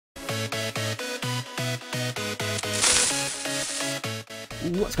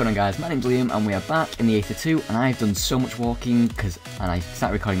What's going on, guys? My name's Liam and we are back in the Aether 2, and I've done so much walking and I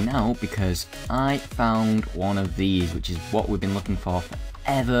started recording now because I found one of these, which is what we've been looking for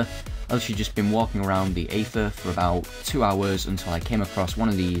forever. I've literally just been walking around the Aether for about 2 hours until I came across one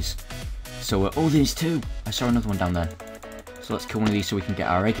of these. So, oh, there's two! I saw another one down there. So let's kill one of these so we can get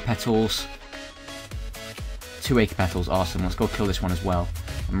our Aechor Petals. 2 Aechor Petals, awesome. Let's go kill this one as well.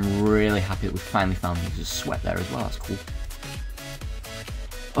 I'm really happy that we finally found these. There's a sweat there as well, that's cool.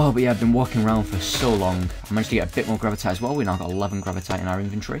 Oh, but yeah, I've been walking around for so long. I managed to get a bit more gravitite as well. We now got 11 gravitite in our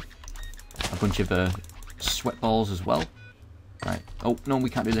inventory. A bunch of sweat balls as well. Right. Oh, no, we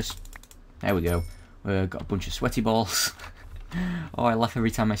can't do this. There we go. We've got a bunch of sweaty balls. Oh, I laugh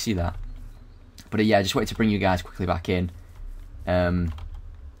every time I see that. But yeah, I just wanted to bring you guys quickly back in.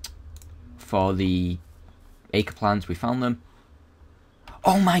 For the Aechor plants, we found them.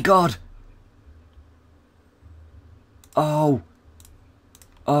 Oh my god! Oh!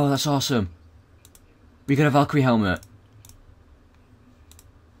 Oh, that's awesome. We got a Valkyrie helmet.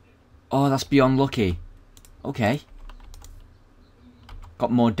 Oh, that's beyond lucky. Okay.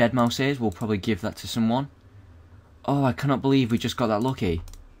 Got more dead mouse ears. We'll probably give that to someone. Oh, I cannot believe we just got that lucky.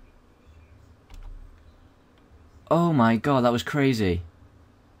 Oh my god, that was crazy.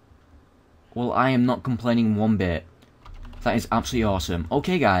 Well, I am not complaining one bit. That is absolutely awesome.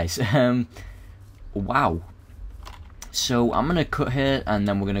 Okay, guys. Wow. So I'm gonna cut here, and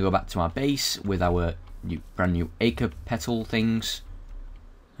then we're gonna go back to our base with our brand new Aechor petal things.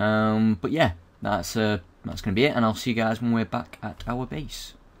 But yeah, that's gonna be it, and I'll see you guys when we're back at our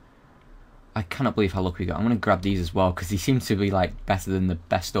base. I cannot believe how lucky we got. I'm gonna grab these as well because they seem to be like better than the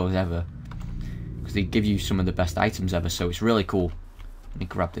best stores ever. Because they give you some of the best items ever, so it's really cool. Let me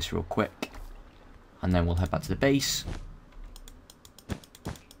grab this real quick, and then we'll head back to the base.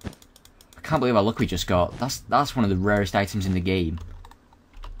 I can't believe how lucky we just got. That's one of the rarest items in the game.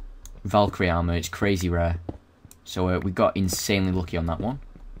 Valkyrie armor, it's crazy rare. So we got insanely lucky on that one.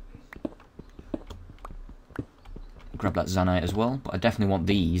 Grab that Zanite as well, but I definitely want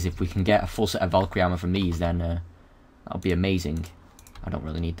these. If we can get a full set of Valkyrie armor from these, then that'll be amazing. I don't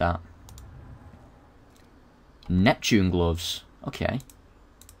really need that. Neptune gloves. Okay.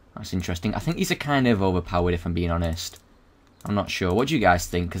 That's interesting. I think these are kind of overpowered, if I'm being honest. I'm not sure. What do you guys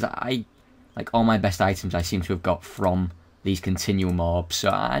think? Because like, all my best items I seem to have got from these continuum orbs. So,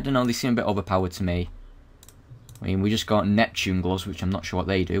 I don't know, they seem a bit overpowered to me. I mean, we just got Neptune gloves, which I'm not sure what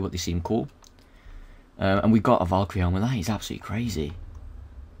they do, but they seem cool. And we got a Valkyrie helmet. That is absolutely crazy.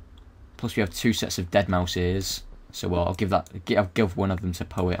 Plus, we have 2 sets of dead mouse ears. So, well, I'll give one of them to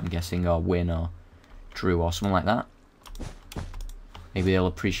Poet, I'm guessing, or Win, or Drew, or something like that. Maybe they'll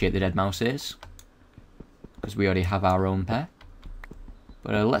appreciate the dead mouse ears. Because we already have our own pair.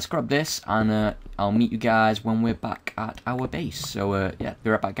 But let's grab this, and I'll meet you guys when we're back at our base. So, yeah,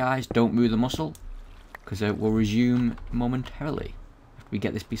 be right back, guys. Don't move the muscle, because we'll resume momentarily after we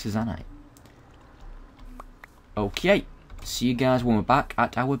get this piece of Zanite. Okay, see you guys when we're back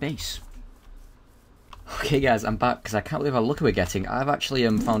at our base. Okay, guys, I'm back, because I can't believe how lucky we're getting. I've actually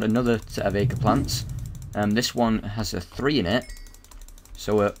found another set of Aechor plants. This one has a 3 in it.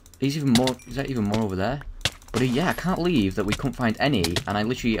 So, is that even more over there? But yeah, I can't believe that we couldn't find any, and I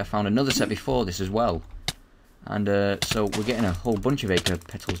literally found another set before this as well. And so we're getting a whole bunch of Aechor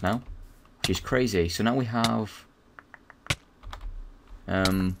petals now, which is crazy. So now we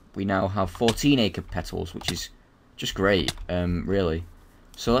now have 14 Aechor petals, which is just great, really.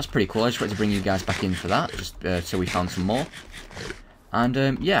 So that's pretty cool. I just wanted to bring you guys back in for that, just so we found some more. And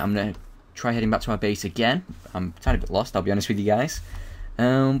yeah, I'm gonna try heading back to our base again. I'm a tiny bit lost, I'll be honest with you guys.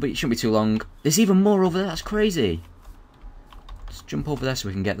 But it shouldn't be too long. There's even more over there, that's crazy. Let's jump over there so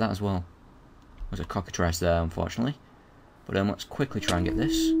we can get that as well. There's a cockatrice there, unfortunately. But let's quickly try and get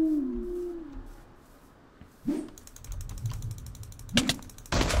this.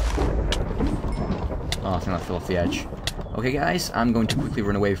 Oh, I think that fell off the edge. Okay, guys, I'm going to quickly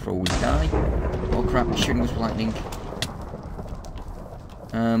run away before we die. Oh crap, he's shooting us with lightning.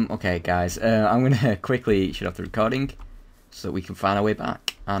 Okay, guys, I'm going to quickly shut off the recording, so that we can find our way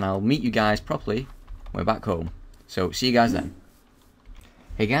back. And I'll meet you guys properly when we're back home. So, see you guys then.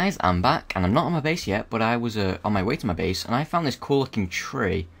 Hey guys, I'm back, and I'm not on my base yet, but I was on my way to my base, and I found this cool looking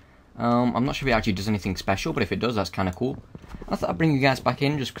tree. I'm not sure if it actually does anything special, but if it does, that's kind of cool. I thought I'd bring you guys back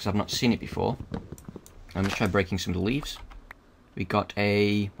in, just because I've not seen it before. Let's try breaking some of the leaves. We got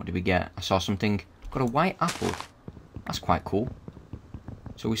a... what did we get? I saw something. Got a white apple. That's quite cool.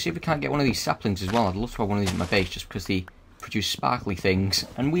 So we see if we can't get one of these saplings as well. I'd love to have one of these at my base, just because they produce sparkly things,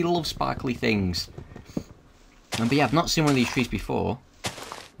 and we love sparkly things. But yeah, I've not seen one of these trees before,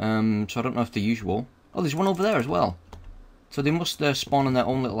 so I don't know if they're usual. Oh, there's one over there as well. So they must spawn on their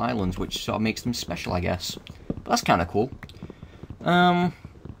own little islands, which sort of makes them special, I guess. But that's kind of cool.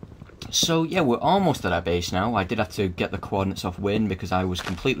 So yeah, we're almost at our base now. I did have to get the coordinates off Win because I was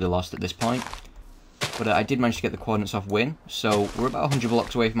completely lost at this point. But I did manage to get the coordinates off Win. So we're about 100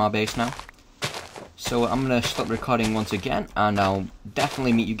 blocks away from our base now. So I'm going to stop recording once again, and I'll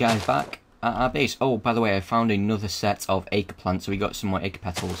definitely meet you guys back at our base. Oh, by the way, I found another set of Aechor plants, so we got some more Aechor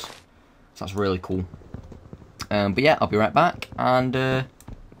petals. So that's really cool. But yeah, I'll be right back, and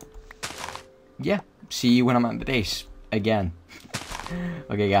yeah, see you when I'm at the base again.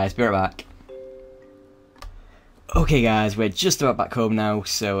 Okay guys, be right back. Okay guys, we're just about back home now,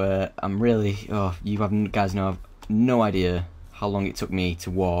 so I'm really, you guys know, I've no idea how long it took me to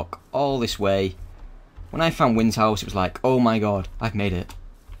walk all this way. When I found Wynn's house, it was like, oh my god, I've made it.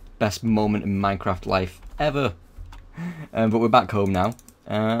 Best moment in Minecraft life ever. But we're back home now.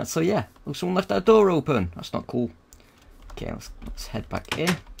 So yeah, oh, someone left our door open. That's not cool. Okay, let's head back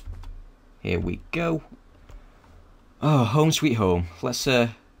in. Here we go. Oh, home sweet home. Let's do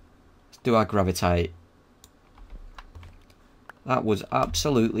our gravitite. That was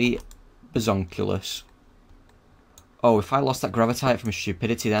absolutely bazonkulous. Oh, if I lost that gravitite from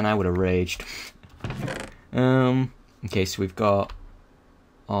stupidity, then I would have raged. Okay, so we've got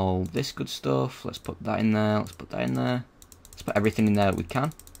all this good stuff. Let's put that in there. Let's put that in there. Let's put everything in there that we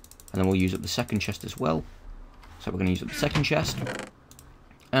can. And then we'll use up the second chest as well. So we're going to use up the second chest.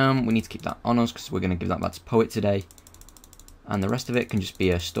 We need to keep that on us because we're going to give that back to Poet today. And the rest of it can just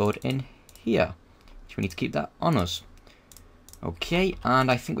be stored in here. So we need to keep that on us. Okay, and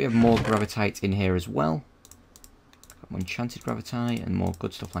I think we have more gravitite in here as well. Got more enchanted gravitite and more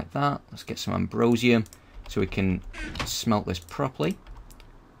good stuff like that. Let's get some ambrosium so we can smelt this properly.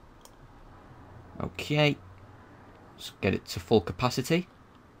 Okay, let's get it to full capacity.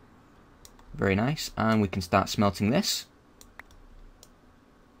 Very nice, and we can start smelting this.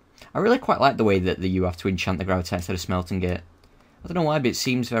 I really quite like the way that you have to enchant the gravitite instead of smelting it. I don't know why, but it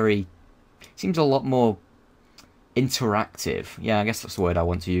seems a lot more interactive. Yeah, I guess that's the word I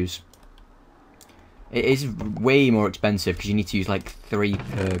want to use. It is way more expensive because you need to use like 3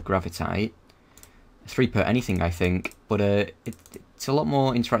 per gravitite. 3 per anything, I think. But it's a lot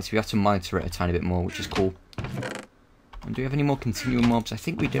more interactive. You have to monitor it a tiny bit more, which is cool. And do we have any more continuum mobs? I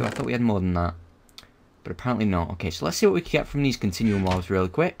think we do. I thought we had more than that. But apparently not. Okay, so let's see what we can get from these continuum mobs really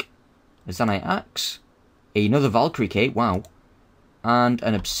quick. A Zanite Axe. Another Valkyrie Cape, wow. And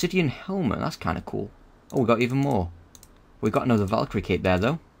an Obsidian Helmet, that's kind of cool. Oh, we got even more. We got another Valkyrie Cape there,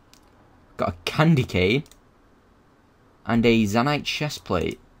 though. Got a Candy Cane. And a Zanite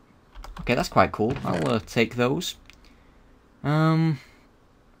Chestplate. Okay, that's quite cool. I'll take those. What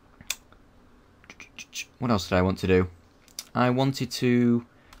else did I want to do? I wanted to...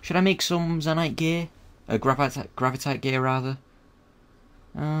 Should I make some Zanite gear? Gravitite gear, rather.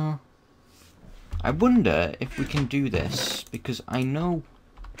 I wonder if we can do this, because I know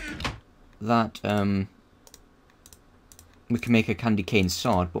that we can make a candy cane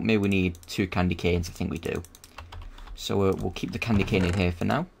sword, but maybe we need 2 candy canes. I think we do. So we'll keep the candy cane in here for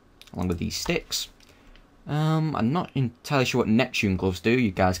now, along with these sticks. I'm not entirely sure what Neptune gloves do.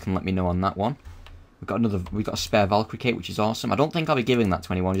 You guys can let me know on that one. We've got a spare Valkyrie cape, which is awesome. I don't think I'll be giving that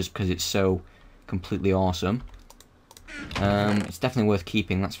to anyone just because it's so completely awesome. It's definitely worth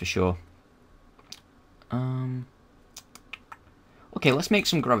keeping, that's for sure. Okay, let's make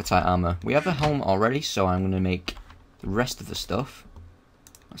some gravitite armor. We have a helmet already, so I'm going to make the rest of the stuff.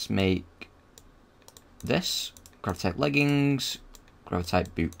 Let's make this. Gravitite leggings,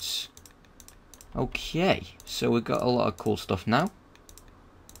 gravitite boots. Okay, so we've got a lot of cool stuff now.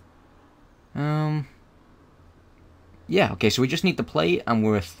 Yeah, okay, so we just need the plate, and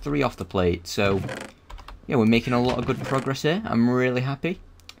we're 3 off the plate, so yeah, we're making a lot of good progress here. I'm really happy.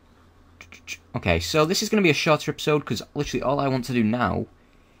 Okay, so this is going to be a shorter episode, because literally all I want to do now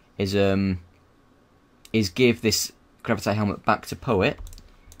is give this gravitite helmet back to Poet,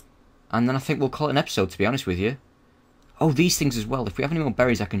 and then I think we'll call it an episode, to be honest with you. Oh, these things as well. If we have any more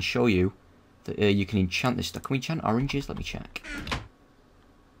berries, I can show you that you can enchant this stuff. Can we enchant oranges? Let me check.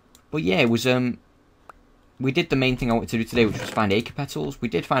 But yeah, it was we did the main thing I wanted to do today, which was find Aechor petals. We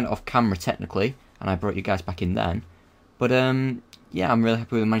did find it off camera technically, and I brought you guys back in then. But yeah, I'm really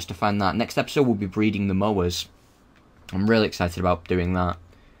happy we managed to find that. Next episode we'll be breeding the mowers. I'm really excited about doing that.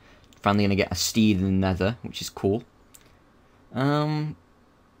 Finally gonna get a steed in the nether, which is cool. And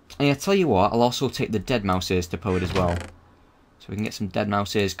yeah, tell you what, I'll also take the dead mouse ears to Poet as well. So we can get some dead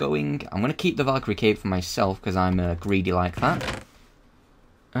mouse ears going. I'm gonna keep the Valkyrie cape for myself because I'm greedy like that.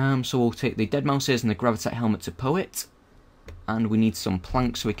 So we'll take the dead mouse ears and the gravitite helmet to Poet. And we need some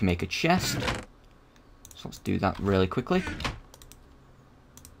planks so we can make a chest. So let's do that really quickly.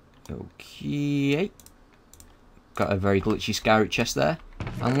 Okay. Got a very glitchy skyroot chest there.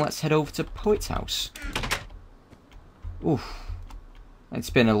 And let's head over to Poet's house. Oof.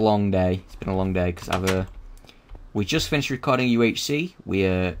 It's been a long day. It's been a long day because we just finished recording UHC.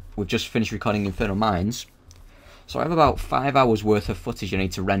 We've just finished recording Infernal Mines. So I have about 5 hours worth of footage I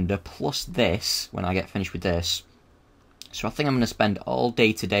need to render, plus this, when I get finished with this. So I think I'm going to spend all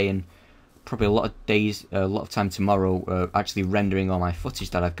day today and probably a lot of time tomorrow actually rendering all my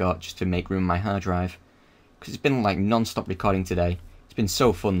footage that I've got just to make room in my hard drive. Because it's been like non-stop recording today. It's been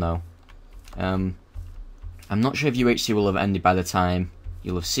so fun though. I'm not sure if UHC will have ended by the time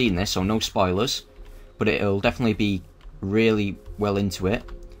you'll have seen this, so no spoilers. But it'll definitely be really well into it.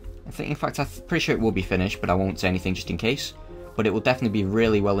 I think, in fact, I'm pretty sure it will be finished, but I won't say anything just in case. But it will definitely be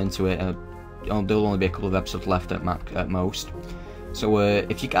really well into it. There'll only be a couple of episodes left at most. So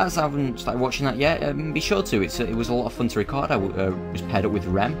if you guys haven't started watching that yet, be sure to. It was a lot of fun to record. I was paired up with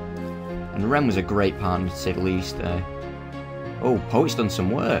Rem, and Rem was a great partner to say the least. Oh, Poet's done some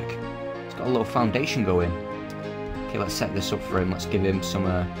work. He's got a little foundation going. Okay, let's set this up for him. Let's give him some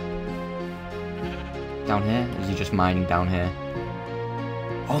down here. Is he just mining down here?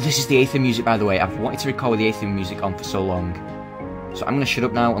 Oh, this is the Aether music, by the way. I've wanted to record with the Aether music on for so long. So I'm going to shut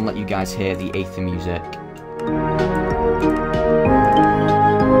up now and let you guys hear the Aether music.